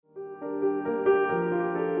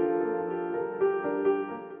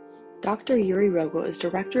Dr. Yuri Rogel is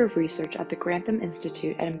Director of Research at the Grantham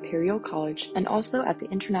Institute at Imperial College and also at the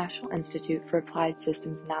International Institute for Applied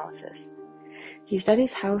Systems Analysis. He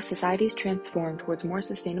studies how societies transform towards more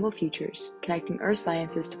sustainable futures, connecting earth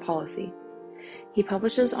sciences to policy. He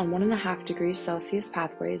publishes on 1.5 degrees Celsius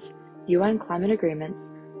pathways, UN climate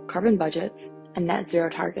agreements, carbon budgets, and net zero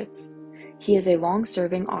targets. He is a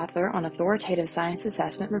long-serving author on authoritative science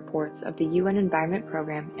assessment reports of the UN Environment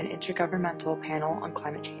Programme and Intergovernmental Panel on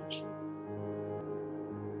Climate Change.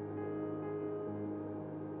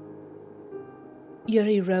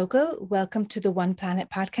 Yuri Rogel, welcome to the One Planet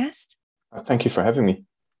podcast. Thank you for having me.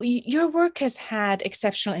 Your work has had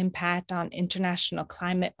exceptional impact on international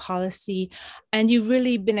climate policy, and you've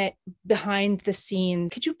really been behind the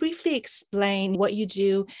scenes. Could you briefly explain what you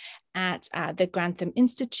do at the Grantham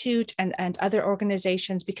Institute and other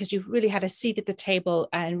organizations, because you've really had a seat at the table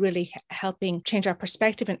and really helping change our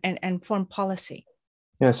perspective and form policy?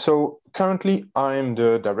 Yeah, so currently I'm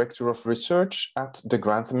the Director of Research at the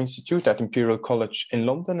Grantham Institute at Imperial College in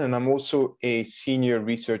London, and I'm also a Senior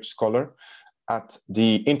Research Scholar at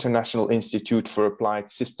the International Institute for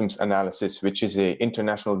Applied Systems Analysis, which is an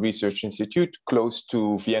international research institute close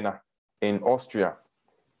to Vienna in Austria.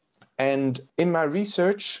 And in my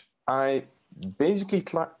research, I basically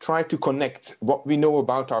try to connect what we know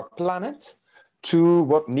about our planet to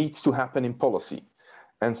what needs to happen in policy.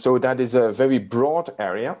 And so that is a very broad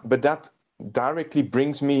area, but that directly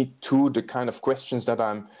brings me to the kind of questions that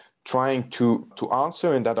I'm trying to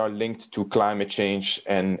answer and that are linked to climate change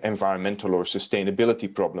and environmental or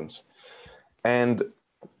sustainability problems. And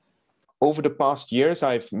over the past years,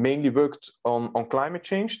 I've mainly worked on climate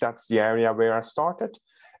change. That's the area where I started.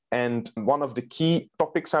 And one of the key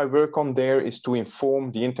topics I work on there is to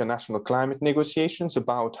inform the international climate negotiations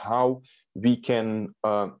about how we can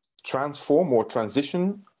transform or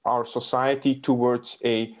transition our society towards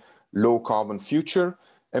a low carbon future,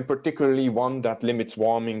 and particularly one that limits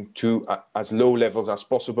warming to as low levels as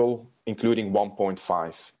possible, including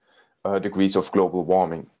 1.5 degrees of global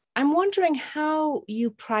warming. I'm wondering how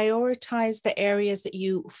you prioritize the areas that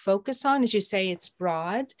you focus on. As you say, it's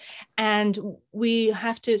broad, and we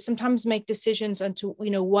have to sometimes make decisions onto,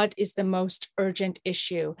 what is the most urgent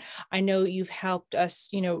issue. I know you've helped us,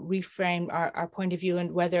 reframe our point of view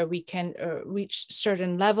and whether we can reach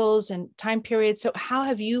certain levels and time periods. So how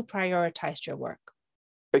have you prioritized your work?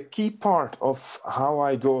 A key part of how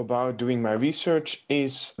I go about doing my research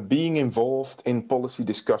is being involved in policy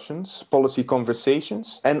discussions, policy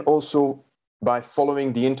conversations, and also by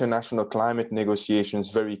following the international climate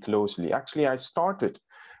negotiations very closely. Actually, I started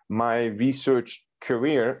my research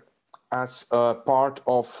career as part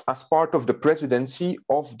of the presidency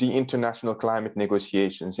of the international climate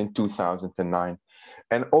negotiations in 2009.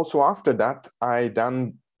 And also after that, I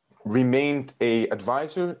then remained an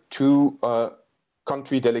advisor to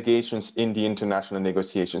country delegations in the international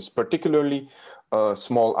negotiations, particularly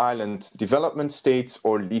small island development states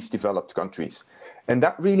or least developed countries. And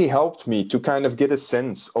that really helped me to kind of get a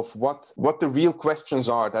sense of what the real questions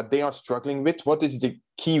are that they are struggling with, what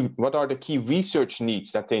are the key research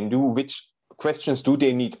needs that they do, which questions do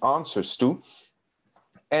they need answers to.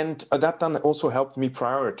 And that then also helped me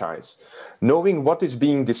prioritize, knowing what is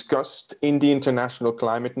being discussed in the international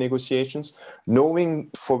climate negotiations, knowing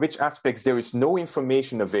for which aspects there is no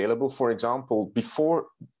information available. For example, before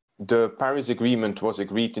the Paris Agreement was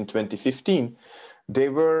agreed in 2015,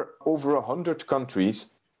 there were over 100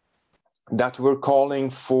 countries that were calling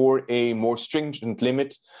for a more stringent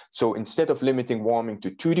limit. So instead of limiting warming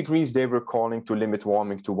to 2 degrees, they were calling to limit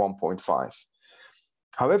warming to 1.5.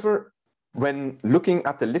 However, when looking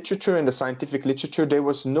at the literature and the scientific literature, there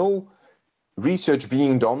was no research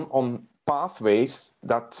being done on pathways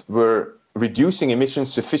that were reducing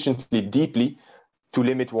emissions sufficiently deeply to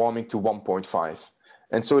limit warming to 1.5.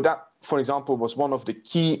 And so that, for example, was one of the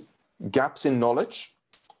key gaps in knowledge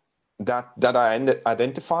that I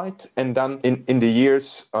identified. And then in the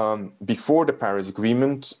years before the Paris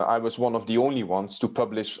Agreement, I was one of the only ones to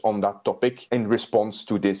publish on that topic in response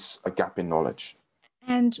to this gap in knowledge.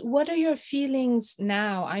 And what are your feelings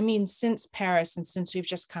now? I mean, since Paris and since we've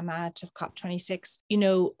just come out of COP26,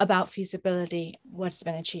 about feasibility, what's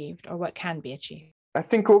been achieved or what can be achieved? I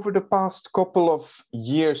think over the past couple of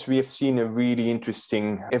years, we have seen a really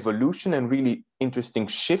interesting evolution and really interesting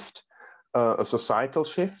shift, a societal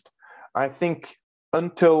shift. I think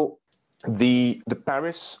until the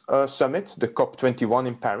Paris summit, the COP21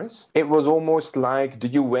 in Paris, it was almost like the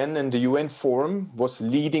UN and the UN Forum was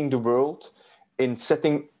leading the world in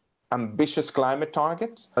setting ambitious climate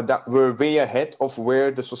targets that were way ahead of where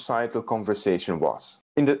the societal conversation was.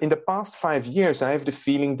 in the past 5 years, I have the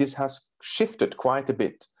feeling this has shifted quite a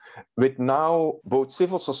bit, with now both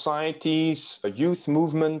civil societies, youth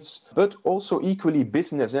movements, but also equally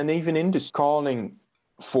business and even industry calling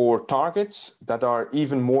for targets that are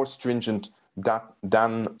even more stringent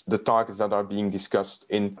than the targets that are being discussed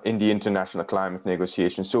in the international climate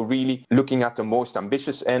negotiations. So really looking at the most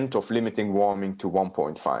ambitious end of limiting warming to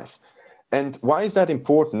 1.5. And why is that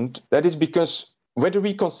important? That is because whether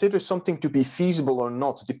we consider something to be feasible or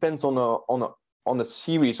not depends on a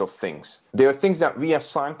series of things. There are things that we as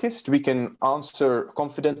scientists, we can answer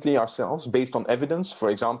confidently ourselves based on evidence. For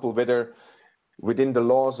example, whether within the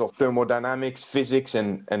laws of thermodynamics, physics,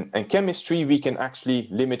 and chemistry, we can actually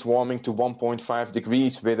limit warming to 1.5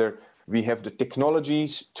 degrees, whether we have the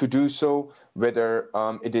technologies to do so, whether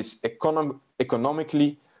it is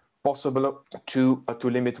economically possible to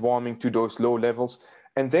limit warming to those low levels.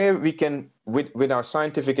 And there we can, with our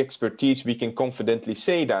scientific expertise, we can confidently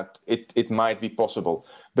say that it might be possible.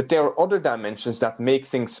 But there are other dimensions that make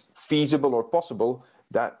things feasible or possible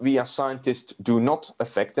that we as scientists do not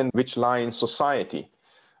affect and which lie in society.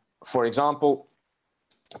 For example,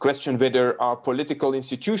 question whether our political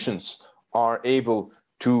institutions are able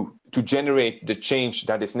to generate the change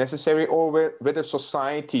that is necessary, or whether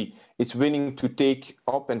society is willing to take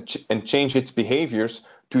up and change its behaviors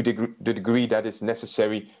to the degree that is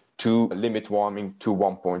necessary to limit warming to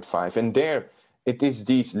 1.5. And there, it is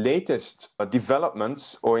these latest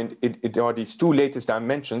developments, or it are these two latest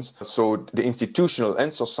dimensions, so the institutional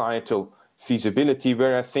and societal feasibility,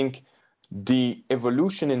 where I think the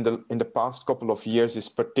evolution in the past couple of years is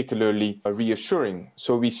particularly reassuring.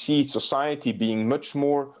 So we see society being much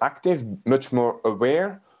more active, much more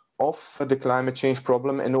aware of the climate change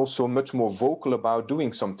problem, and also much more vocal about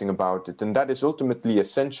doing something about it. And that is ultimately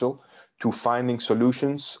essential to finding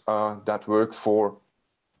solutions that work for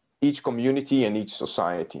each community and each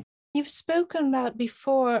society. You've spoken about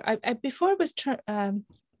before it was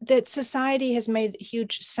that society has made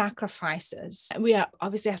huge sacrifices. We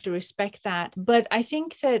obviously have to respect that. But I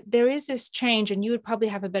think that there is this change, and you would probably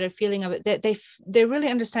have a better feeling of it, that they're really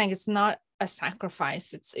understanding it's not a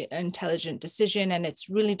sacrifice, it's an intelligent decision, and it's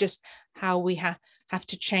really just how we have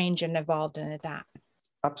to change and evolve and adapt.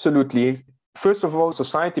 Absolutely. First of all,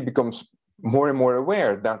 society becomes more and more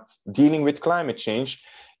aware that dealing with climate change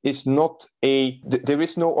is not there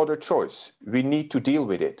is no other choice. We need to deal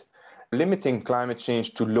with it. Limiting climate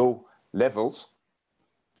change to low levels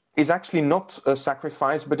is actually not a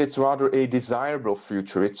sacrifice, but it's rather a desirable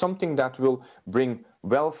future. It's something that will bring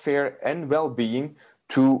welfare and well-being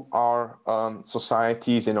to our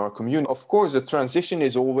societies and our community. Of course, the transition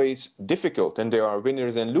is always difficult, and there are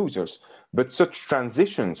winners and losers, but such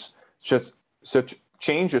transitions, such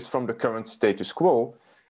changes from the current status quo,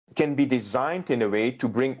 can be designed in a way to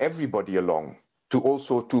bring everybody along, to,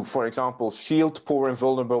 for example, shield poor and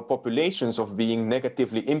vulnerable populations of being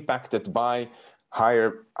negatively impacted by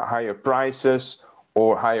higher prices,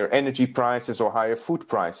 or higher energy prices, or higher food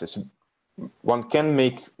prices. One can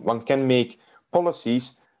make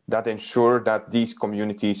policies that ensure that these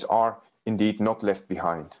communities are indeed not left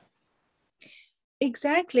behind.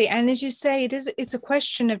 Exactly. And as you say, it's a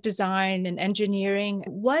question of design and engineering.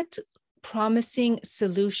 What promising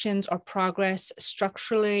solutions or progress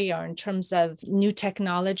structurally, or in terms of new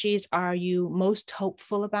technologies, are you most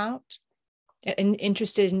hopeful about and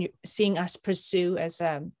interested in seeing us pursue as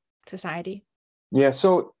a society? Yeah,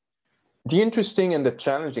 so the interesting and the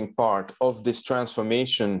challenging part of this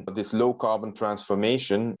transformation, this low carbon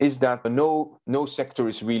transformation, is that no sector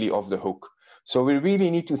is really off the hook. So we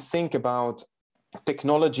really need to think about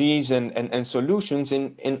technologies and solutions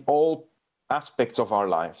in all aspects of our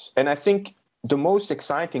lives. And I think the most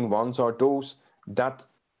exciting ones are those that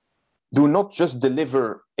do not just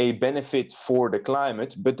deliver a benefit for the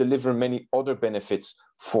climate, but deliver many other benefits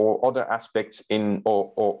for other aspects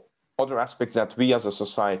or other aspects that we as a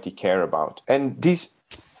society care about. And these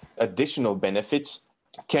additional benefits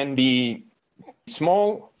can be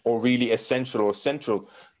small or really essential or central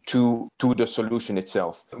to the solution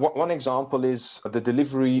itself. One example is the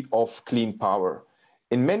delivery of clean power.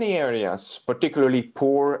 In many areas, particularly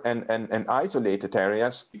poor and isolated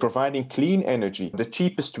areas, providing clean energy, the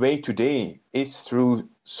cheapest way today is through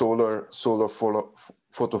solar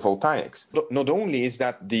photovoltaics. Not only is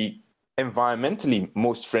that the environmentally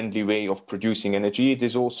most friendly way of producing energy, it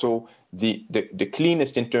is also the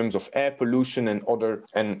cleanest in terms of air pollution and other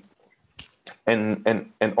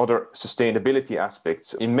sustainability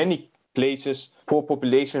aspects. In many places, poor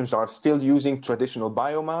populations are still using traditional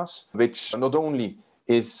biomass, which not only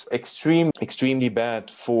is extremely bad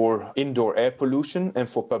for indoor air pollution and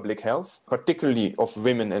for public health, particularly of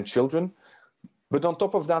women and children, But on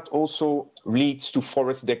top of that, also leads to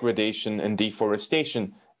forest degradation and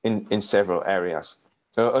deforestation in several areas.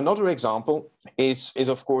 Another example is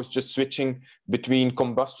of course just switching between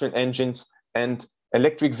combustion engines and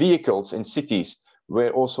electric vehicles in cities,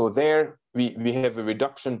 where also there we have a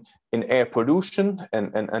reduction in air pollution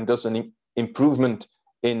and thus an improvement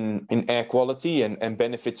in air quality and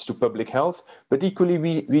benefits to public health. But equally,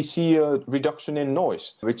 we see a reduction in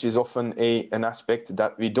noise, which is often an aspect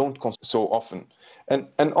that we don't consider so often. And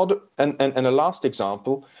a last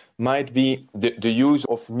example might be the use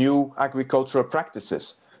of new agricultural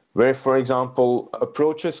practices, where, for example,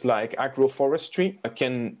 approaches like agroforestry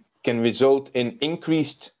can result in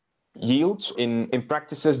increased yields in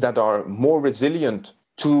practices that are more resilient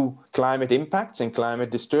to climate impacts and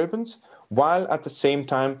climate disturbance, while at the same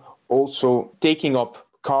time also taking up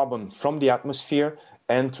carbon from the atmosphere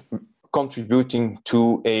and contributing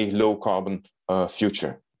to a low carbon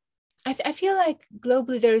future. I feel like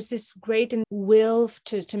globally there's this great will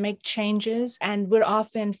to make changes, and we're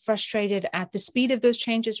often frustrated at the speed of those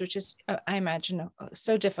changes, which is, I imagine,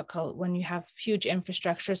 so difficult when you have huge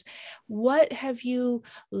infrastructures. What have you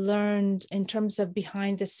learned in terms of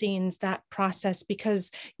behind the scenes, that process? Because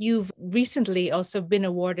you've recently also been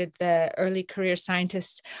awarded the Early Career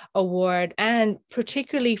Scientist Award, and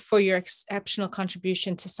particularly for your exceptional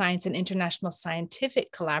contribution to science and international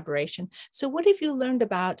scientific collaboration. So what have you learned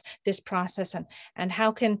about this process, and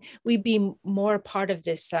how can we be more a part of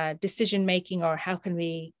this decision making, or how can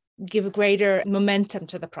we give a greater momentum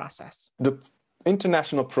to the process? The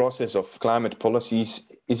international process of climate policies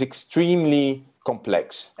is extremely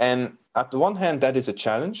complex, and at the one hand that is a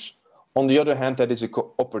challenge, on the other hand that is an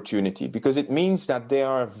opportunity, because it means that there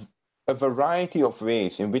are a variety of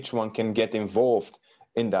ways in which one can get involved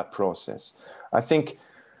in that process, I think,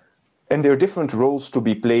 and there are different roles to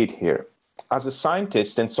be played here. As a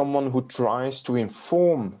scientist and someone who tries to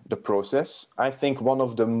inform the process, I think one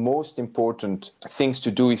of the most important things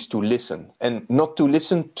to do is to listen, and not to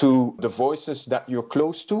listen to the voices that you're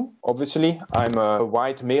close to. Obviously, I'm a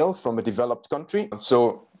white male from a developed country.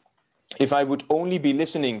 So if I would only be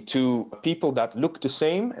listening to people that look the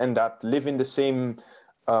same and that live in the same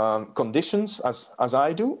conditions as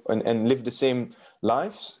I do and live the same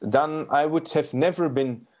lives, then I would have never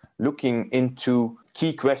been looking into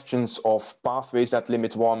key questions of pathways that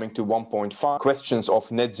limit warming to 1.5, questions of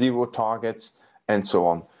net zero targets, and so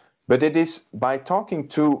on. But it is by talking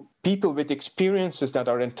to people with experiences that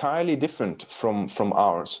are entirely different from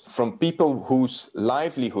ours, from people whose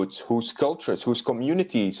livelihoods, whose cultures, whose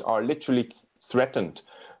communities are literally threatened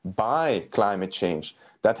by climate change,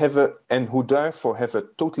 that and who therefore have a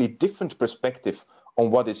totally different perspective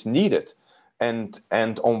on what is needed, and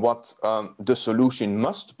on what the solution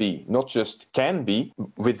must be, not just can be.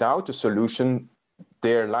 Without a solution,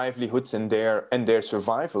 their livelihoods and their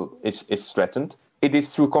survival is threatened. It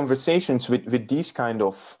is through conversations with these kind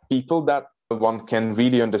of people that one can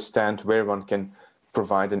really understand where one can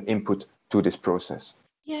provide an input to this process.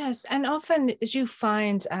 Yes, and often, as you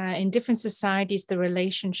find in different societies, the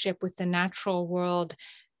relationship with the natural world,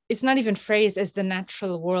 it's not even phrased as the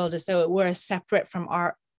natural world as though it were separate from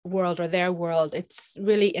our world or their world. It's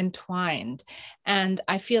really entwined. And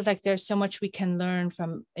I feel like there's so much we can learn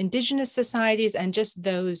from indigenous societies and just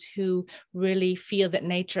those who really feel that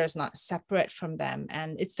nature is not separate from them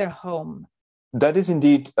and it's their home. That is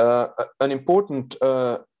indeed an important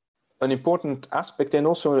aspect, and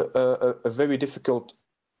also a very difficult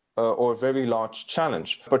or very large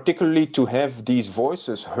challenge, particularly to have these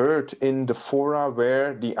voices heard in the fora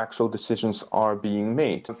where the actual decisions are being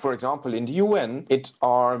made. For example, in the UN, it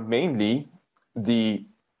are mainly the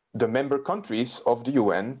member countries of the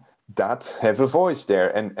UN that have a voice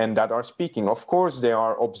there and that are speaking. Of course, there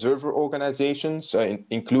are observer organizations,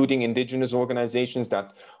 including indigenous organizations,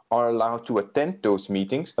 that are allowed to attend those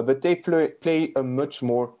meetings, but they play a much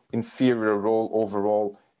more inferior role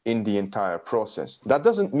overall in the entire process. That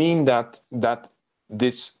doesn't mean that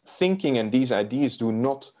this thinking and these ideas do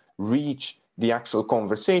not reach the actual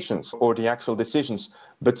conversations or the actual decisions,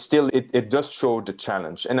 but still it does show the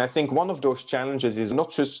challenge. And I think one of those challenges is not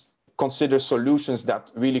just consider solutions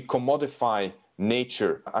that really commodify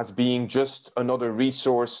nature as being just another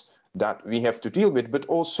resource that we have to deal with, but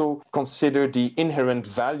also consider the inherent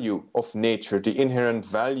value of nature, the inherent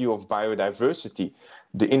value of biodiversity,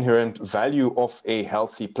 the inherent value of a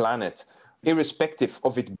healthy planet, irrespective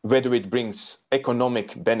of it, whether it brings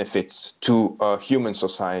economic benefits to human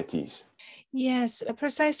societies. Yes,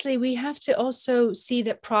 precisely. We have to also see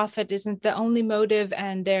that profit isn't the only motive,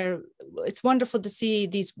 and there it's wonderful to see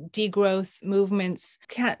these degrowth movements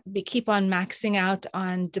keep on maxing out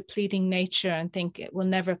on depleting nature and think it will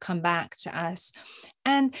never come back to us.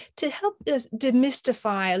 And to help us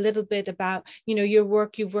demystify a little bit about, your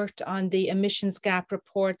work, you've worked on the emissions gap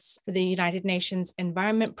reports for the United Nations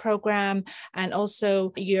Environment Programme, and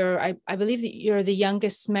also I believe that you're the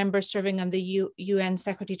youngest member serving on the UN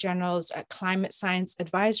Secretary General's Climate Science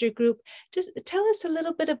Advisory Group. Just tell us a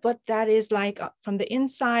little bit of what that is like from the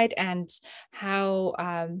inside, and how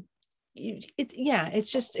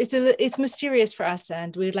it's mysterious for us,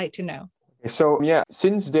 and we'd like to know. So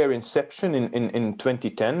since their inception in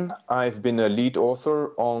 2010, I've been a lead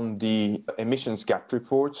author on the emissions gap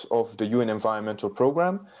reports of the UN Environmental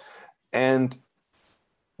Programme. And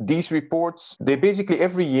these reports, they basically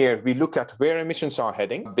every year we look at where emissions are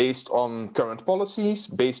heading based on current policies,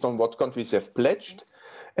 based on what countries have pledged,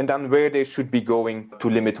 and then where they should be going to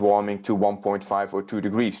limit warming to 1.5 or 2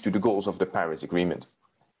 degrees, to the goals of the Paris Agreement.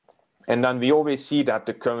 And then we always see that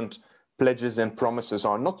the current pledges and promises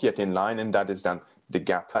are not yet in line, and that is then the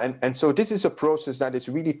gap. And so this is a process that is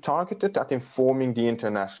really targeted at informing the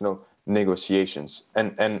international negotiations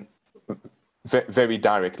and very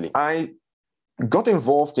directly. I got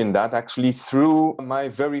involved in that actually through my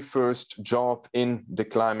very first job in the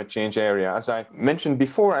climate change area. As I mentioned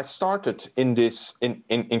before, I started in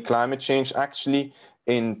climate change actually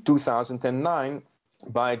in 2009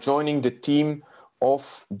 by joining the team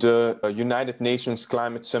of the United Nations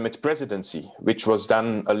Climate Summit presidency, which was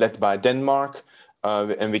then led by Denmark,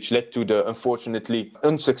 and which led to the unfortunately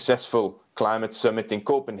unsuccessful climate summit in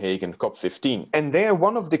Copenhagen, COP15. And there,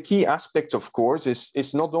 one of the key aspects, of course,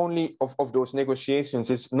 is not only of those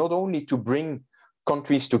negotiations, is not only to bring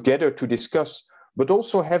countries together to discuss, but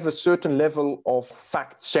also have a certain level of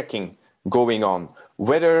fact-checking going on,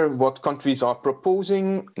 whether what countries are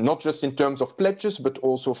proposing, not just in terms of pledges, but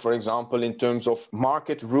also, for example, in terms of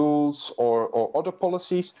market rules or other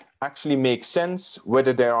policies, actually make sense,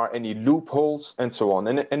 whether there are any loopholes and so on.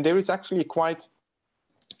 And there is actually a quite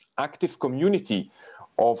active community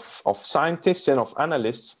of scientists and of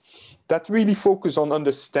analysts that really focus on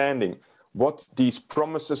understanding what these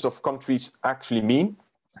promises of countries actually mean,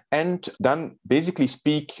 and then basically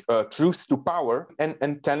speak truth to power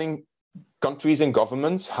and telling countries and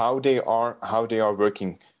governments how they are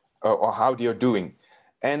working or how they are doing.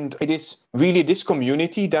 And it is really this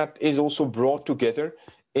community that is also brought together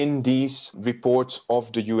in these reports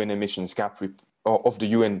of the UN emissions gap, of the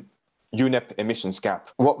UNEP emissions gap.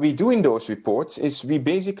 What we do in those reports is we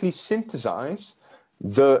basically synthesize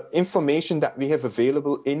the information that we have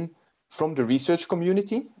available from the research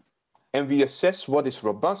community, and we assess what is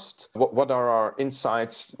robust, what are our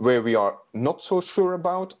insights where we are not so sure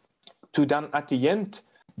about, to then at the end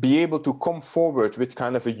be able to come forward with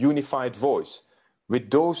kind of a unified voice,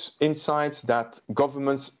 with those insights that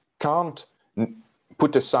governments can't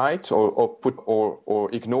put aside or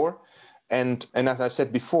ignore, and as I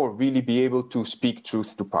said before, really be able to speak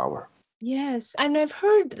truth to power. Yes, and I've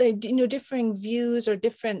heard differing views or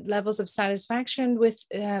different levels of satisfaction with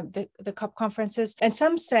the COP conferences, and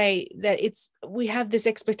some say that we have this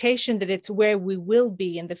expectation that it's where we will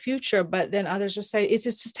be in the future, but then others will say it's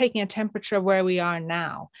just taking a temperature of where we are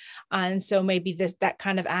now, and so maybe that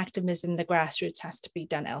kind of activism, the grassroots, has to be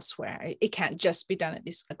done elsewhere. It can't just be done at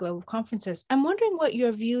these global conferences. I'm wondering what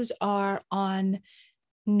your views are on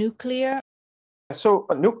nuclear. So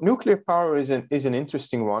nuclear power is an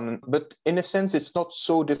interesting one, but in a sense, it's not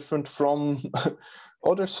so different from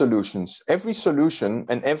other solutions. Every solution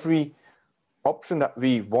and every option that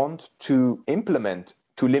we want to implement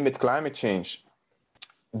to limit climate change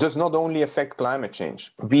does not only affect climate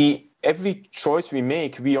change. Every choice we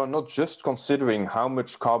make, we are not just considering how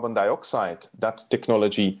much carbon dioxide that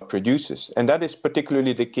technology produces. And that is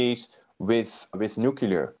particularly the case with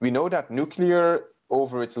nuclear. We know that nuclear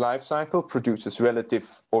over its life cycle produces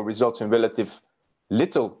results in relative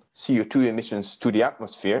little CO2 emissions to the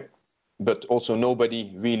atmosphere, but also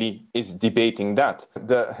nobody really is debating that.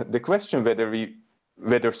 The question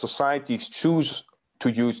whether societies choose to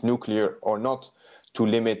use nuclear or not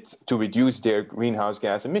to reduce their greenhouse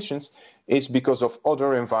gas emissions is because of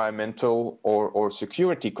other environmental or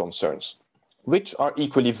security concerns, which are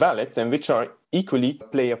equally valid and which are equally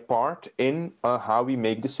play a part in how we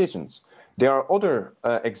make decisions. There are other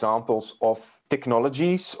examples of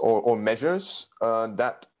technologies or measures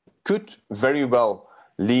that could very well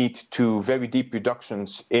lead to very deep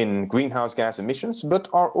reductions in greenhouse gas emissions, but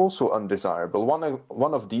are also undesirable.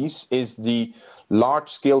 One of these is the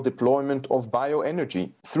large-scale deployment of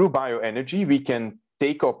bioenergy. Through bioenergy, we can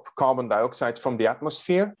take up carbon dioxide from the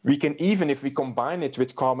atmosphere. We can even, if we combine it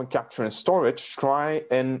with carbon capture and storage, try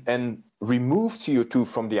and remove CO2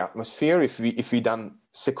 from the atmosphere if we then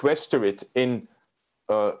sequester it in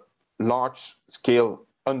large-scale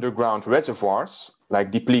underground reservoirs,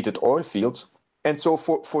 like depleted oil fields. And so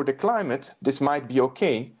for the climate, this might be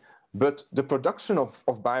okay, but the production of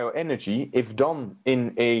bioenergy, if done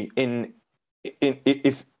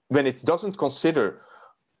when it doesn't consider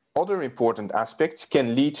other important aspects,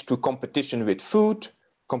 can lead to competition with food,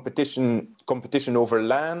 competition over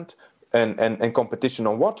land, and competition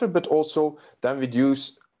on water, but also then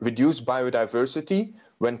reduce biodiversity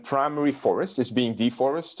when primary forest is being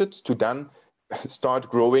deforested to then start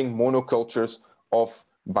growing monocultures of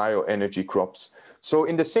bioenergy crops. So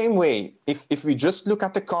in the same way, if we just look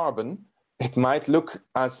at the carbon, it might look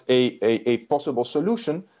as a possible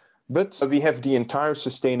solution, but we have the entire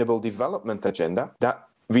sustainable development agenda that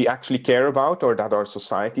we actually care about, or that our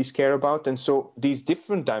societies care about. And so these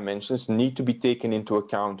different dimensions need to be taken into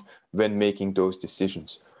account when making those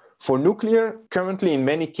decisions. For nuclear, currently in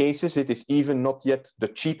many cases, it is even not yet the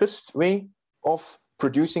cheapest way of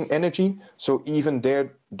producing energy. So even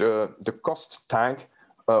there, the cost tag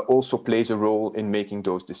also plays a role in making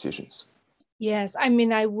those decisions. Yes, I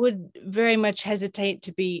mean, I would very much hesitate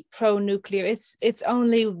to be pro-nuclear. It's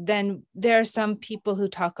only then there are some people who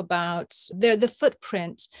talk about the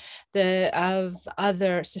footprint of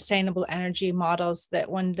other sustainable energy models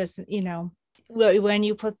that one doesn't, when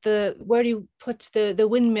you put where do you put the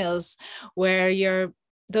windmills where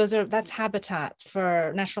that's habitat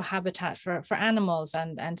for natural habitat for animals,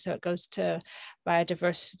 and so it goes to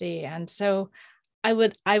biodiversity. And so I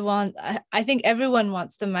think everyone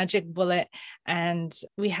wants the magic bullet, and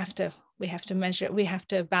we have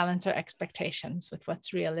to balance our expectations with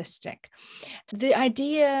what's realistic. The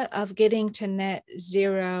idea of getting to net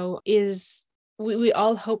zero is, we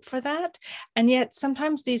all hope for that. And yet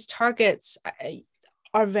sometimes these targets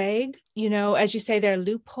are vague, as you say, there are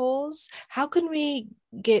loopholes. How can we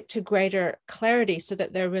get to greater clarity so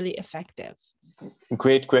that they're really effective?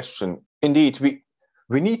 Great question. Indeed,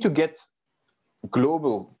 we need to get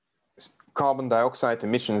global carbon dioxide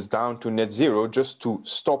emissions down to net zero just to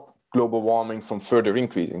stop global warming from further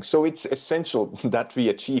increasing. So it's essential that we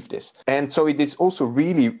achieve this. And so it is also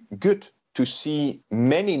really good to see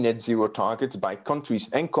many net zero targets by countries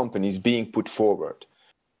and companies being put forward.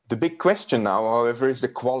 The big question now, however, is the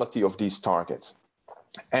quality of these targets.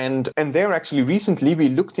 And there actually recently we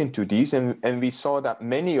looked into these and we saw that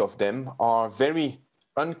many of them are very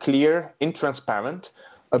unclear, intransparent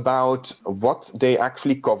about what they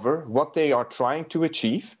actually cover, what they are trying to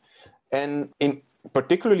achieve, and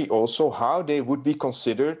particularly also how they would be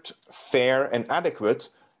considered fair and adequate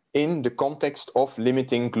in the context of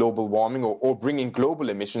limiting global warming or bringing global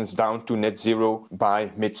emissions down to net zero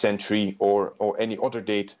by mid-century or any other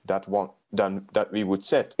date that we would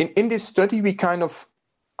set. In this study, we kind of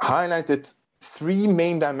highlighted three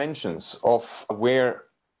main dimensions of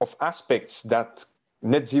aspects that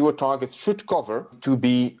net zero targets should cover to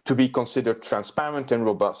be considered transparent and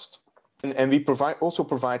robust. And we also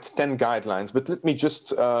provide 10 guidelines, but let me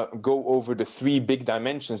just go over the three big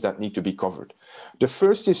dimensions that need to be covered. The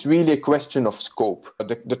first is really a question of scope.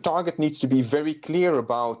 The target needs to be very clear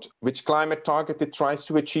about which climate target it tries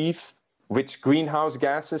to achieve, which greenhouse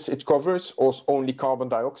gases it covers, or only carbon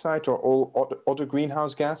dioxide or all other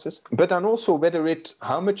greenhouse gases, but then also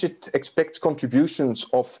how much it expects contributions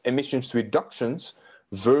of emissions reductions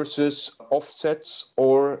versus offsets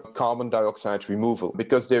or carbon dioxide removal.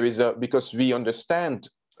 Because we understand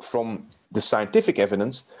from the scientific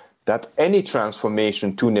evidence that any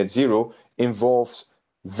transformation to net zero involves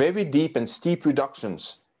very deep and steep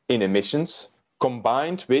reductions in emissions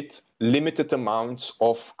combined with limited amounts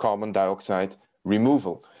of carbon dioxide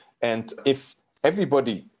removal. And if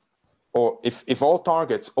everybody, or if all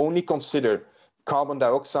targets only consider carbon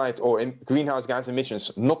dioxide or greenhouse gas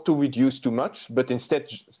emissions not to reduce too much, but instead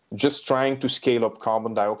just trying to scale up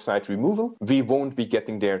carbon dioxide removal, we won't be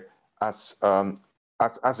getting there as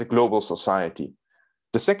a global society.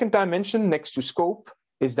 The second dimension next to scope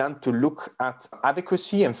is then to look at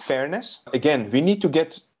adequacy and fairness. Again, we need to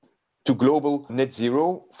get to global net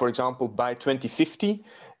zero, for example, by 2050,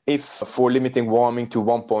 for limiting warming to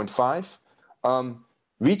 1.5.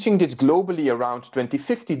 Reaching this globally around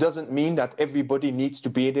 2050 doesn't mean that everybody needs to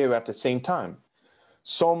be there at the same time.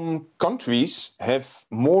 Some countries have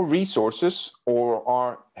more resources or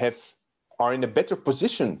are in a better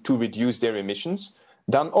position to reduce their emissions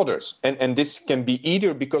than others. And this can be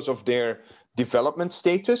either because of their development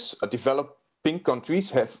status, pink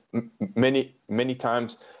countries have many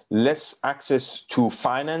times less access to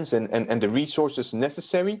finance and the resources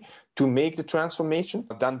necessary to make the transformation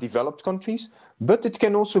than developed countries. But it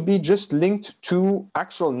can also be just linked to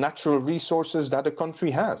actual natural resources that a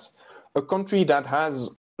country has. A country that has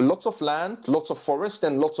lots of land, lots of forest,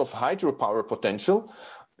 and lots of hydropower potential,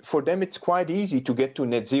 for them it's quite easy to get to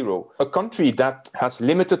net zero. A country that has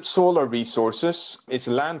limited solar resources, is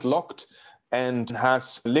landlocked, and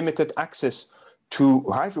has limited access to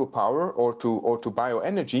hydropower or to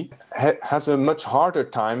bioenergy has a much harder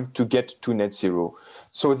time to get to net zero.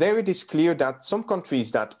 So there it is clear that some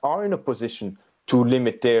countries that are in a position to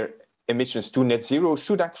limit their emissions to net zero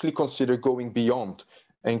should actually consider going beyond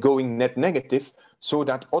and going net negative, so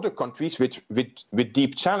that other countries with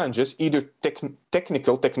deep challenges, either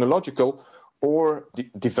technological or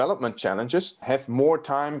development challenges, have more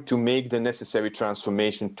time to make the necessary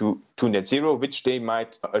transformation to net zero, which they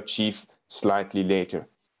might achieve slightly later.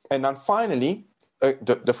 And then finally,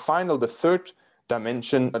 the third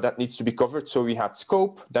dimension that needs to be covered. So we had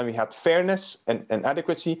scope, then we had fairness and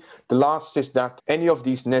adequacy. The last is that any of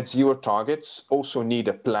these net zero targets also need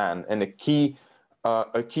a plan and a key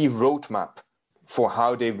roadmap for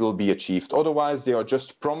how they will be achieved. Otherwise, they are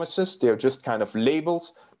just promises. They are just kind of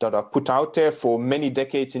labels that are put out there for many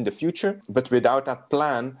decades in the future. But without that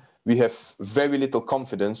plan, we have very little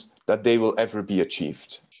confidence that they will ever be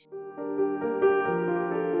achieved.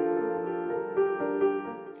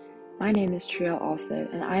 My name is Triel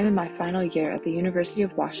Alsted, and I am in my final year at the University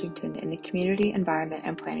of Washington in the Community, Environment,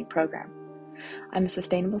 and Planning program. I'm a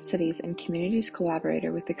Sustainable Cities and Communities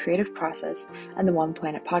collaborator with the Creative Process and the One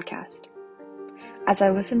Planet podcast. As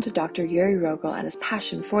I listen to Dr. Yuri Rogel and his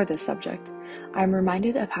passion for this subject, I am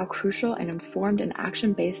reminded of how crucial an informed and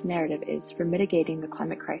action-based narrative is for mitigating the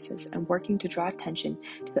climate crisis and working to draw attention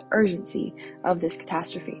to the urgency of this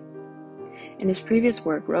catastrophe. In his previous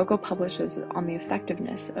work, Rogel publishes on the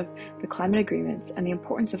effectiveness of the climate agreements and the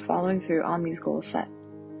importance of following through on these goals set.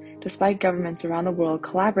 Despite governments around the world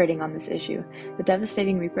collaborating on this issue, the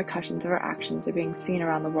devastating repercussions of our actions are being seen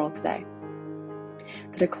around the world today.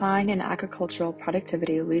 The decline in agricultural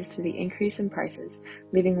productivity leads to the increase in prices,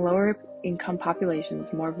 leaving lower-income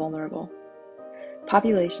populations more vulnerable.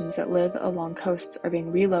 Populations that live along coasts are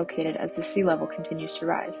being relocated as the sea level continues to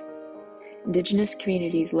rise. Indigenous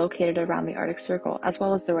communities located around the Arctic Circle, as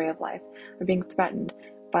well as their way of life, are being threatened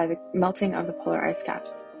by the melting of the polar ice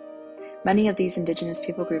caps. Many of these indigenous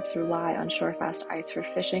people groups rely on shore-fast ice for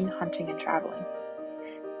fishing, hunting, and traveling.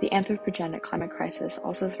 The anthropogenic climate crisis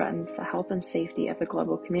also threatens the health and safety of the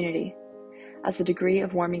global community. As the degree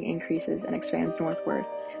of warming increases and expands northward,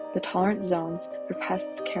 the tolerant zones for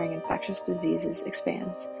pests carrying infectious diseases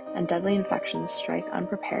expands, and deadly infections strike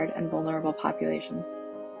unprepared and vulnerable populations.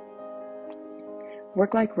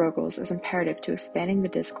 Work like Rogel's is imperative to expanding the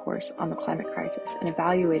discourse on the climate crisis and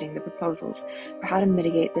evaluating the proposals for how to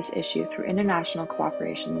mitigate this issue through international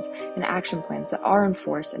cooperations and action plans that are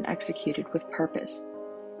enforced and executed with purpose.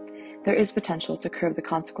 There is potential to curb the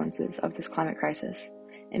consequences of this climate crisis.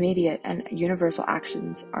 Immediate and universal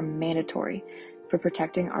actions are mandatory for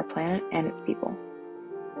protecting our planet and its people.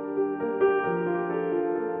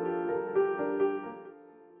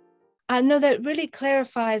 No, that really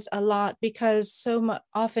clarifies a lot, because so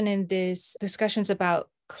often in these discussions about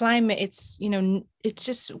climate, it's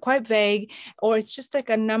just quite vague, or it's just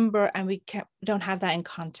like a number and we don't have that in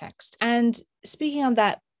context. And speaking on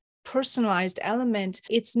that personalized element,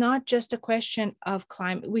 it's not just a question of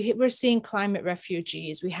climate. We're seeing climate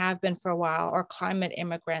refugees. We have been for a while, or climate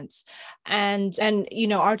immigrants, and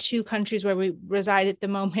our two countries where we reside at the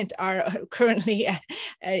moment are currently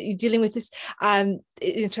dealing with this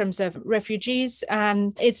in terms of refugees.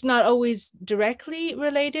 It's not always directly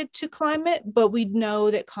related to climate, but we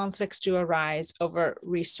know that conflicts do arise over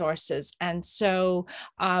resources, and so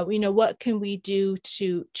what can we do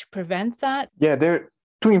to prevent that? Yeah, there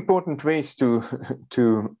two important ways to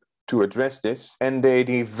address this, and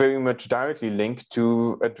they very much directly link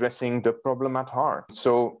to addressing the problem at heart.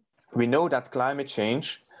 So we know that climate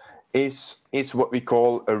change is what we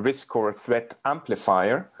call a risk or a threat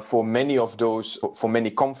amplifier for many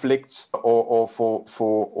conflicts or for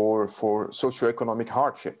socioeconomic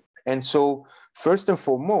hardship. And so first and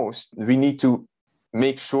foremost, we need to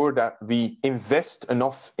make sure that we invest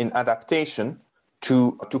enough in adaptation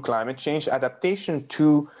to climate change, adaptation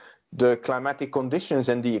to the climatic conditions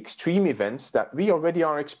and the extreme events that we already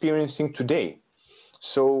are experiencing today.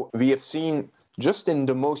 So we have seen just in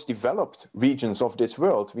the most developed regions of this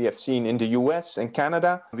world. We have seen in the US and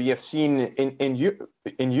Canada, we have seen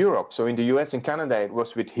in Europe. So in the US and Canada, it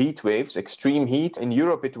was with heat waves, extreme heat. In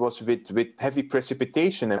Europe, it was with heavy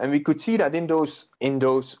precipitation. And we could see that in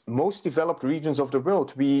those most developed regions of the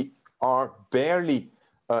world, we are barely,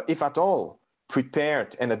 if at all,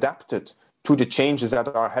 prepared and adapted to the changes that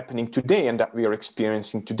are happening today and that we are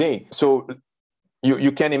experiencing today. So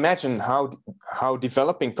you can imagine how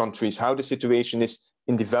developing countries, how the situation is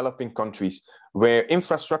in developing countries, where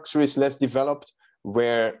infrastructure is less developed,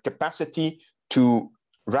 where capacity to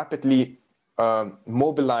rapidly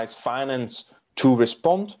mobilize finance to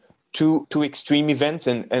respond to extreme events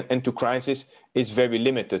and to crisis is very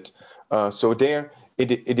limited. So there,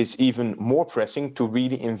 it is even more pressing to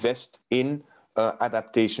really invest in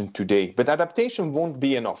adaptation today. But adaptation won't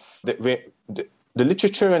be enough. The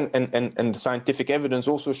literature and the scientific evidence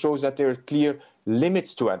also shows that there are clear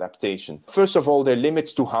limits to adaptation. First of all, there are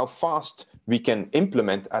limits to how fast we can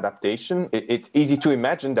implement adaptation. It's easy to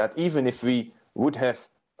imagine that even if we would have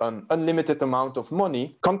an unlimited amount of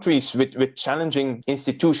money, countries with challenging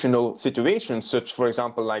institutional situations, such, for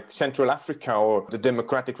example, like Central Africa or the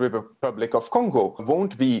Democratic Republic of Congo,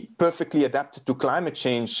 won't be perfectly adapted to climate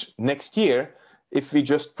change next year if we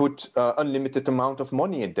just put unlimited amount of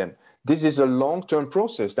money in them. This is a long-term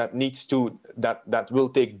process that will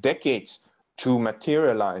take decades to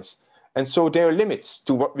materialize. And so there are limits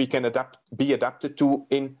to what we can be adapted to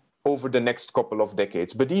over the next couple of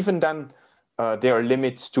decades. But even then, there are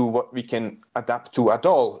limits to what we can adapt to at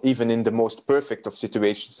all, even in the most perfect of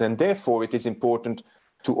situations. And therefore, it is important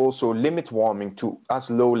to also limit warming to as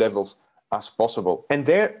low levels as possible.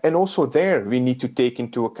 And also there, we need to take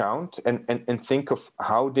into account and think of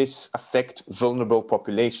how this affects vulnerable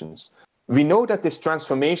populations. We know that this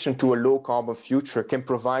transformation to a low carbon future can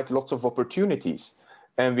provide lots of opportunities.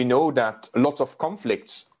 And we know that lots of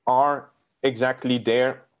conflicts are exactly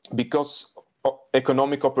there because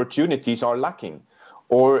economic opportunities are lacking,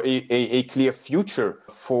 or a clear future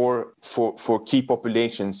for key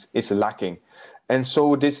populations is lacking. And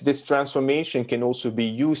so this transformation can also be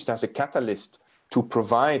used as a catalyst to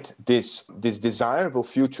provide this desirable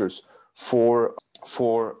futures for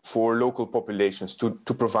local populations, to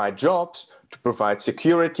provide jobs, to provide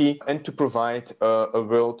security, and to provide a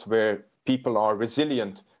world where people are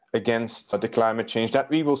resilient against the climate change that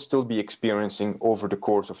we will still be experiencing over the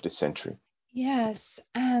course of this century. Yes,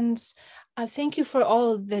 and thank you for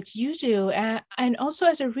all that you do. And also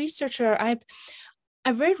as a researcher,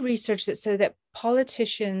 I've read research that said that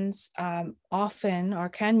politicians often or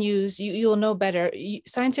can use, you'll know better,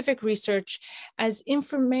 scientific research as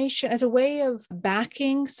information, as a way of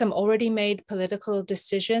backing some already made political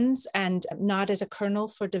decisions and not as a kernel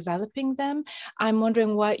for developing them. I'm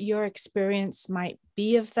wondering what your experience might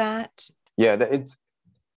be of that. Yeah,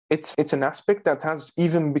 it's an aspect that has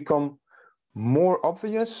even become more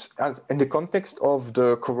obvious as in the context of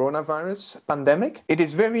the coronavirus pandemic. It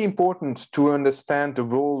is very important to understand the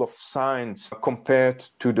role of science compared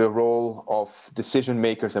to the role of decision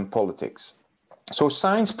makers and politics. So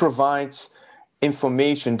science provides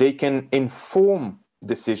information, they can inform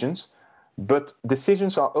decisions, but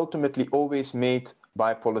decisions are ultimately always made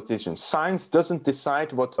by politicians. Science doesn't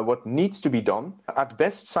decide what needs to be done. At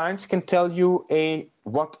best, science can tell you a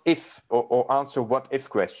what if or answer what if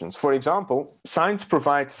questions. For example, science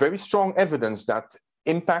provides very strong evidence that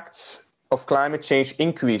impacts of climate change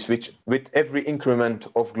increase with every increment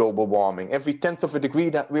of global warming. Every 1/10 of a degree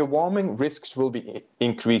that we're warming, risks will be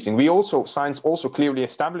increasing. Science also clearly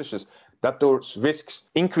establishes that those risks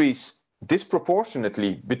increase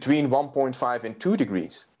disproportionately between 1.5 and 2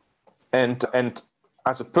 degrees. And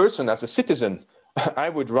as a person, as a citizen, I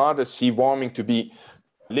would rather see warming to be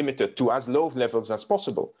limited to as low levels as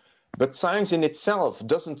possible. But science in itself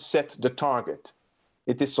doesn't set the target.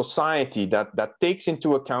 It is society that takes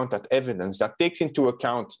into account that evidence, that takes into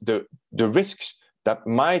account the risks that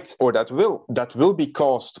might or that will be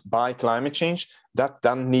caused by climate change, that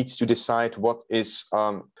then needs to decide what is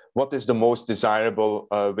the most desirable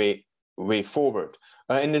way forward.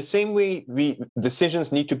 In the same way,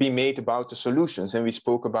 decisions need to be made about the solutions, and we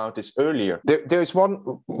spoke about this earlier. There is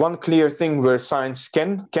one clear thing where science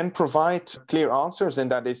can provide clear answers,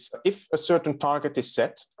 and that is if a certain target is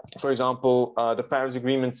set. For example, the Paris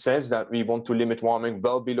Agreement says that we want to limit warming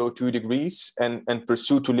well below 2 degrees and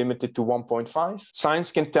pursue to limit it to 1.5.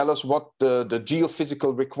 Science can tell us what the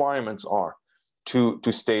geophysical requirements are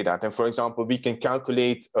to stay that. And for example, we can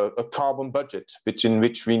calculate a carbon budget, in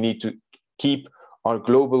which we need to keep our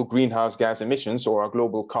global greenhouse gas emissions or our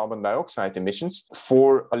global carbon dioxide emissions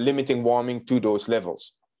for limiting warming to those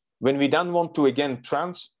levels. When we then want to again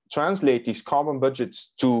translate these carbon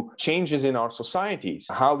budgets to changes in our societies,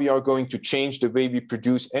 how we are going to change the way we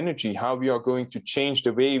produce energy, how we are going to change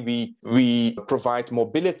the way we provide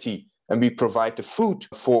mobility and we provide the food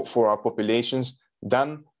for our populations,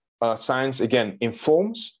 then science, again,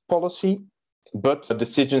 informs policy, but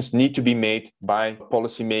decisions need to be made by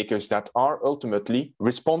policymakers that are ultimately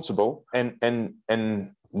responsible and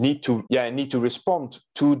need to respond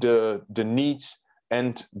to the needs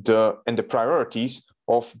and the priorities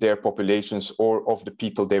of their populations or of the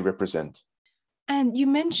people they represent. And you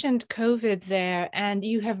mentioned COVID there, and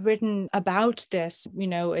you have written about this,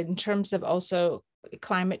 in terms of also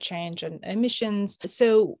climate change and emissions.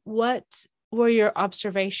 So what were your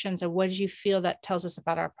observations, or what did you feel that tells us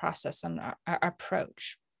about our process and our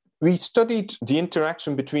approach? We studied the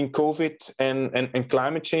interaction between COVID and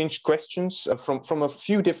climate change questions from a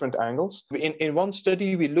few different angles. In one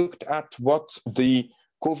study, we looked at what the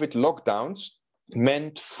COVID lockdowns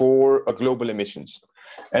meant for global emissions.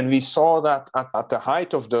 And we saw that at the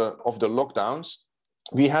height of the lockdowns,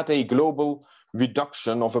 we had a global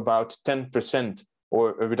reduction of about 10%,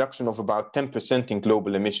 or a reduction of about 10% in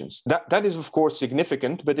global emissions. That is, of course,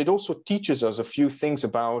 significant, but it also teaches us a few things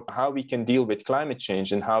about how we can deal with climate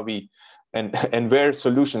change and how and where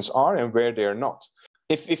solutions are and where they are not.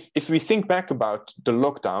 If we think back about the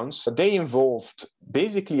lockdowns, they involved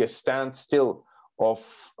basically a standstill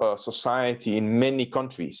of society in many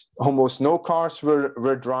countries. Almost no cars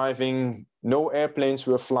were driving, no airplanes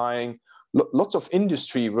were flying. Lots of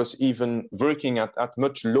industry was even working at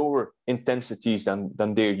much lower intensities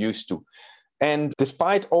than they're used to. And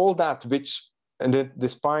despite all that,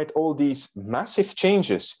 despite all these massive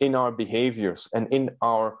changes in our behaviors and in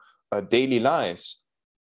our daily lives,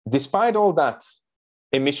 despite all that,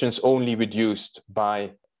 emissions only reduced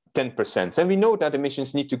by 10%. And we know that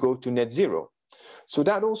emissions need to go to net zero. So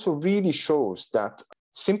that also really shows that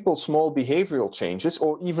simple, small behavioral changes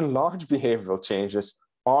or even large behavioral changes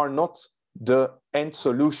are not the end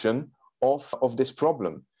solution of this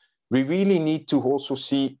problem. We really need to also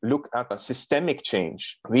look at a systemic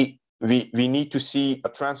change. We need to see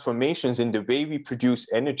transformations in the way we produce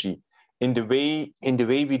energy, in the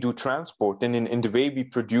way we do transport, and in the way we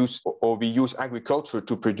produce or we use agriculture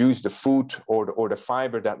to produce the food or the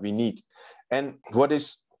fiber that we need. And what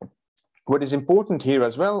is important here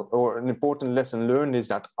as well, or an important lesson learned, is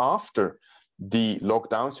that after the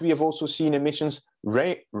lockdowns, we have also seen emissions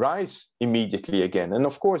rise immediately again. And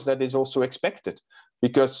of course, that is also expected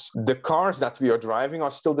because the cars that we are driving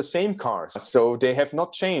are still the same cars. So they have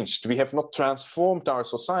not changed. We have not transformed our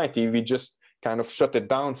society. We just kind of shut it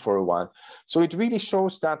down for a while. So it really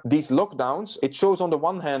shows that these lockdowns, it shows on the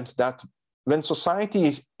one hand that when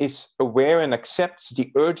society is aware and accepts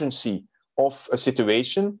the urgency of a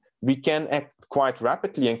situation, we can act quite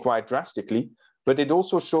rapidly and quite drastically. But it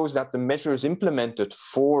also shows that the measures implemented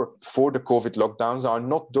for the COVID lockdowns are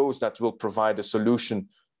not those that will provide a solution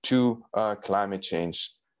to climate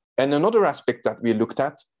change. And another aspect that we looked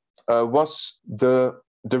at was the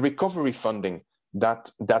recovery funding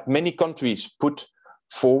that many countries put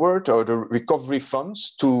forward, or the recovery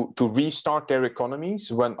funds to restart their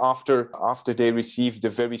economies after they received a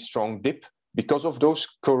very strong dip because of those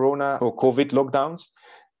corona or COVID lockdowns.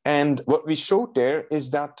 And what we showed there is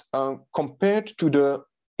that compared to the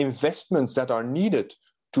investments that are needed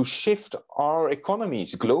to shift our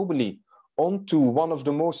economies globally onto one of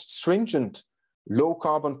the most stringent low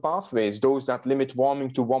carbon pathways, those that limit warming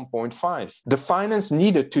to 1.5, the finance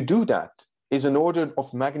needed to do that is an order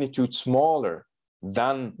of magnitude smaller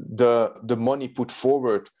than the money put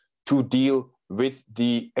forward to deal with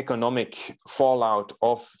the economic fallout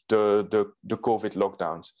of the COVID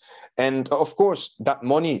lockdowns. And of course, that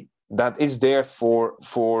money that is there for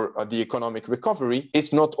the economic recovery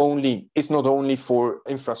is not only for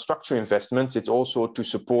infrastructure investments, it's also to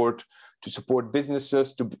support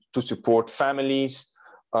businesses, to support families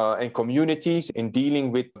and communities in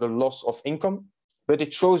dealing with the loss of income. But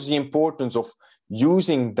it shows the importance of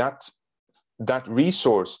using that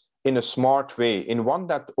resource in a smart way, in one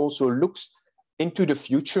that also looks into the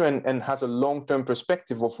future and has a long-term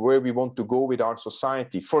perspective of where we want to go with our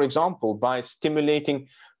society. For example, by stimulating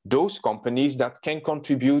those companies that can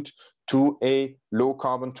contribute to a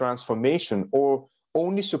low-carbon transformation, or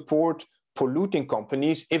only support polluting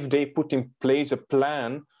companies if they put in place a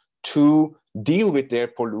plan to deal with their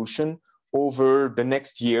pollution over the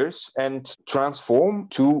next years and transform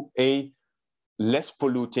to a less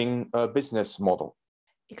polluting business model.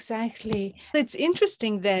 Exactly. It's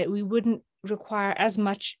interesting that we wouldn't require as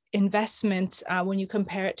much investment when you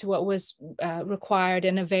compare it to what was required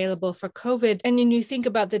and available for COVID. And when you think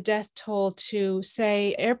about the death toll to,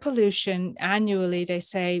 say, air pollution annually, they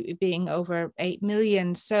say being over 8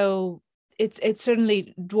 million. So it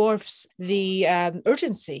certainly dwarfs the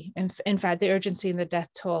urgency, in fact, the urgency in the death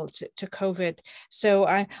toll to COVID. So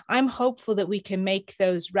I'm hopeful that we can make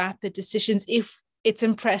those rapid decisions if it's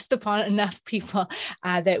impressed upon enough people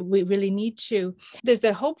that we really need to. There's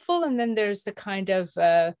the hopeful, and then there's the kind of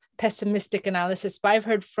pessimistic analysis. But I've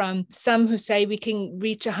heard from some who say we can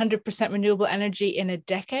reach 100% renewable energy in a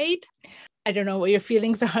decade. I don't know what your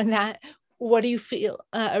feelings are on that. What do you feel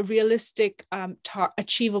a realistic,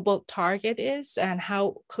 achievable target is, and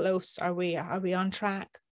how close are we? Are we on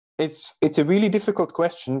track? It's a really difficult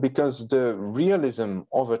question, because the realism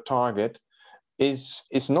of a target is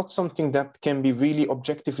not something that can be really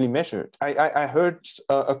objectively measured. I heard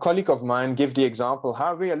a colleague of mine give the example: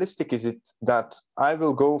 how realistic is it that I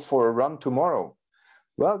will go for a run tomorrow?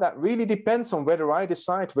 Well, that really depends on whether I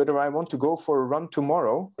decide whether I want to go for a run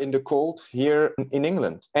tomorrow in the cold here in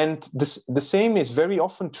England. And the same is very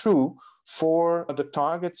often true for the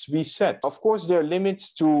targets we set. Of course, there are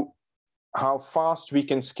limits to how fast we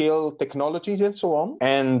can scale technologies and so on.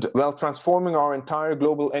 And well, transforming our entire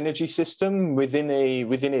global energy system within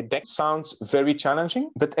a decade sounds very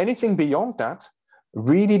challenging. But anything beyond that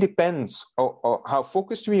really depends on how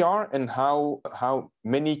focused we are and how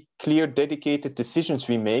many clear, dedicated decisions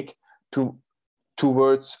we make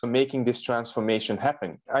towards making this transformation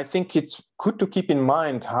happen. I think it's good to keep in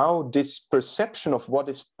mind how this perception of what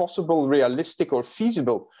is possible, realistic, or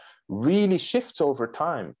feasible really shifts over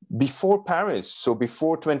time. Before Paris, so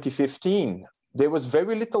before 2015, there was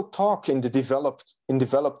very little talk in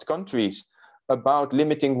developed countries about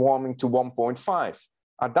limiting warming to 1.5.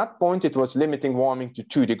 At that point, it was limiting warming to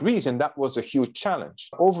 2 degrees, and that was a huge challenge.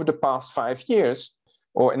 Over the past 5 years,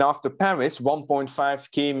 and after Paris,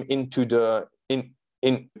 1.5 came into the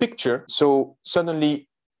in picture. So suddenly,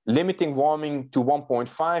 limiting warming to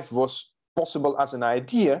 1.5 was possible as an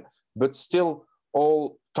idea, but still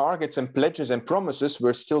all targets and pledges and promises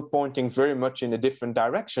were still pointing very much in a different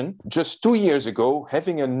direction. Just 2 years ago,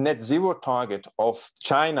 having a net zero target of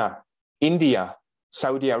China, India,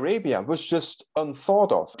 Saudi Arabia was just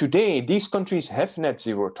unthought of. Today, these countries have net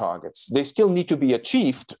zero targets. They still need to be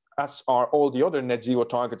achieved, as are all the other net zero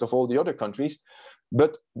targets of all the other countries.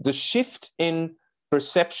 But the shift in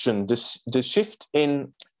perception, the shift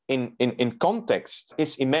in context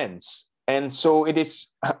is immense. And so it is,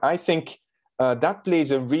 I think, that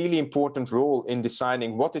plays a really important role in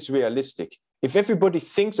deciding what is realistic. If everybody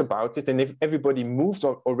thinks about it and if everybody moves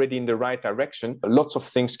already in the right direction, lots of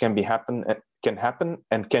things can happen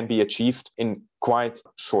and can be achieved in quite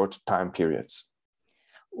short time periods.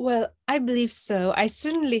 Well, I believe so. I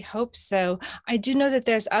certainly hope so. I do know that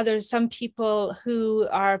there's some people who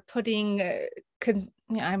are putting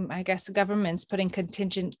I guess governments putting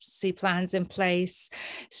contingency plans in place,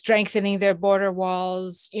 strengthening their border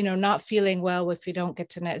walls, not feeling, well, if we don't get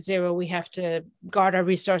to net zero, we have to guard our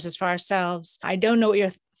resources for ourselves. I don't know what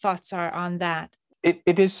your thoughts are on that.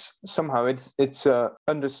 It is somehow, it's a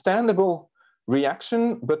understandable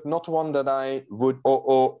reaction, but not one that I would,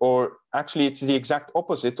 or actually it's the exact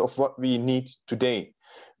opposite of what we need today.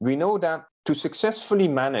 We know that to successfully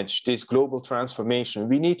manage this global transformation,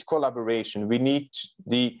 we need collaboration, we need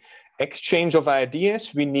the exchange of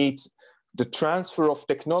ideas, we need the transfer of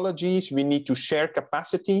technologies, we need to share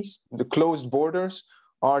capacities. The closed borders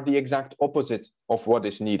are the exact opposite of what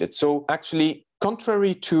is needed. So actually,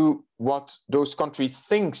 contrary to what those countries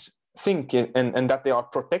think and that they are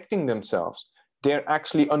protecting themselves, they're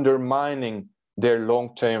actually undermining their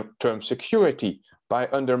long-term security by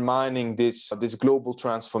undermining this global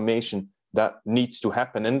transformation that needs to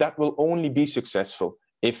happen. And that will only be successful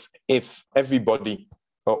if everybody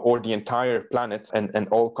or the entire planet and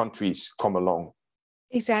all countries come along.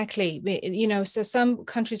 Exactly. So some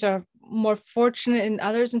countries are more fortunate than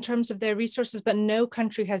others in terms of their resources, but no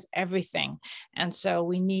country has everything. And so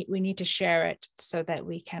we need to share it so that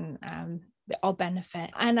we can all benefit.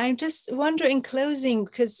 And I'm just wondering, in closing,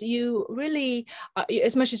 because you really,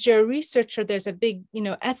 as much as you're a researcher, there's a big,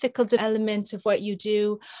 ethical element of what you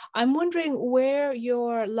do. I'm wondering where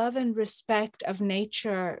your love and respect of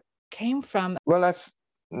nature came from. Well,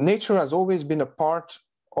 nature has always been a part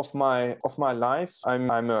of my life. I'm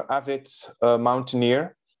an avid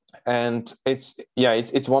mountaineer, and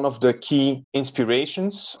it's one of the key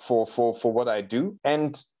inspirations for what I do.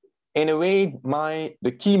 And in a way,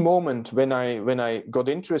 the key moment when I got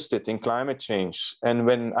interested in climate change, and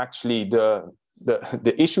when actually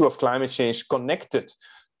the issue of climate change connected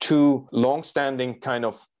to long-standing kind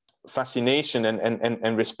of fascination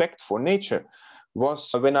and respect for nature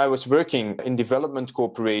was when I was working in development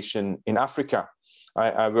cooperation in Africa.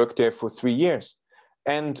 I worked there for 3 years.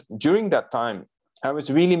 And during that time, I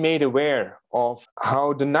was really made aware of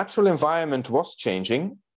how the natural environment was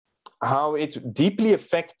changing, how it deeply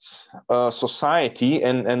affects society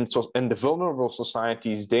and the vulnerable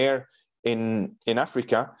societies there in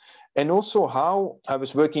Africa, and also how I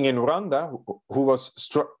was working in Rwanda,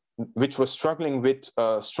 which was struggling with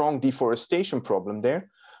a strong deforestation problem there,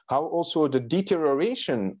 how also the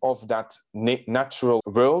deterioration of that natural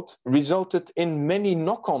world resulted in many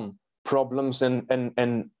knock-on problems and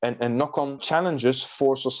knock-on challenges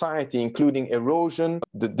for society, including erosion,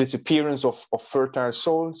 the disappearance of fertile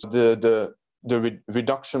soils, the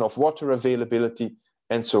reduction of water availability,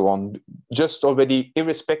 and so on, just already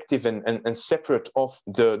irrespective and separate of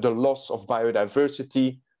the loss of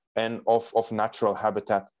biodiversity and of natural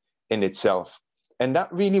habitat in itself. And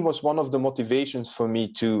that really was one of the motivations for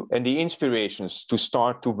me and the inspirations to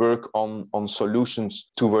start to work on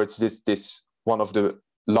solutions towards this one of the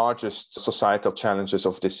largest societal challenges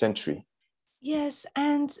of this century. Yes,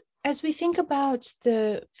 and as we think about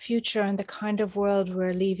the future and the kind of world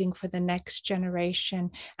we're leaving for the next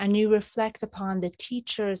generation, and you reflect upon the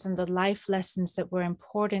teachers and the life lessons that were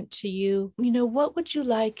important to you, what would you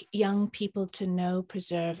like young people to know,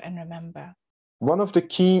 preserve, and remember? One of the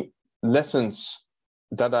key lessons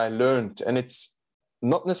that I learned, and it's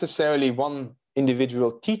not necessarily one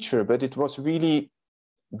individual teacher, but it was really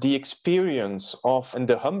the experience and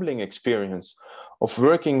the humbling experience of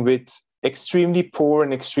working with extremely poor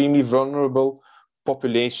and extremely vulnerable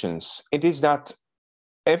populations. It is that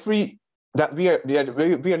we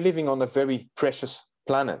are living on a very precious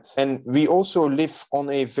planet, and we also live on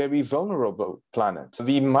a very vulnerable planet.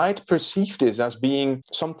 We might perceive this as being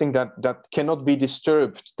something that cannot be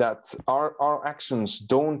disturbed, that our actions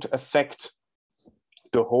don't affect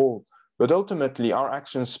the whole, but ultimately our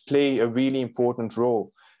actions play a really important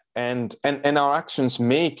role. And our actions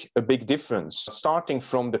make a big difference, starting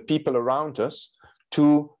from the people around us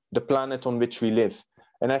to the planet on which we live.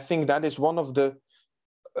 And I think that is one of the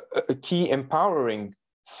key empowering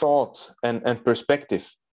thought and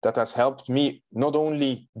perspective that has helped me not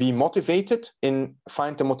only be motivated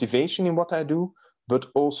find the motivation in what I do, but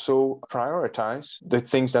also prioritize the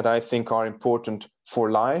things that I think are important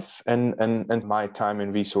for life and my time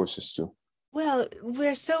and resources too. Well,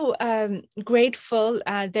 we're so grateful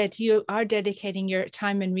that you are dedicating your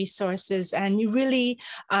time and resources, and you really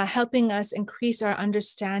helping us increase our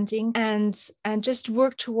understanding and just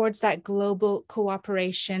work towards that global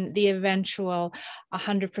cooperation, the eventual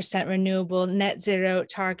 100% renewable net zero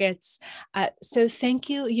targets. So thank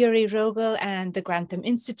you, Yuri Rogel and the Grantham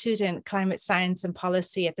Institute in Climate Science and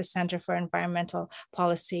Policy at the Centre for Environmental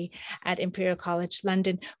Policy at Imperial College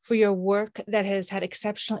London for your work that has had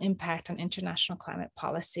exceptional impact on international climate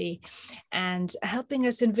policy and helping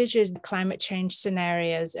us envision climate change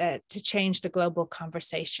scenarios to change the global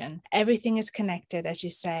conversation. Everything is connected, as you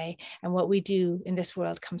say, and what we do in this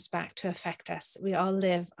world comes back to affect us. We all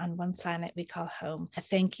live on one planet we call home.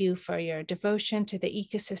 Thank you for your devotion to the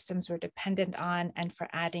ecosystems we're dependent on and for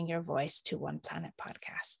adding your voice to One Planet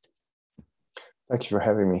podcast. Thank you for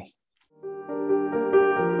having me.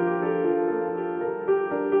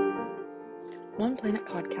 One Planet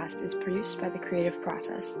podcast is produced by The Creative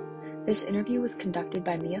Process. This interview was conducted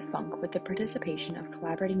by Mia Funk with the participation of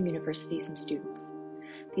collaborating universities and students.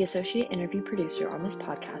 The associate interview producer on this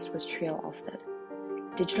podcast was Triel Alstead.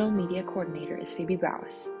 Digital media coordinator is Phoebe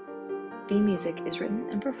Browis. Theme music is written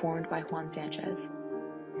and performed by Juan Sanchez.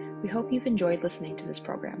 We hope you've enjoyed listening to this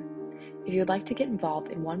program. If you would like to get involved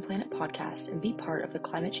in One Planet podcast and be part of the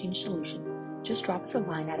climate change solution, just drop us a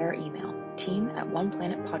line at our email,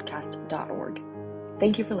 team@oneplanetpodcast.org.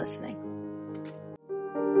 Thank you for listening.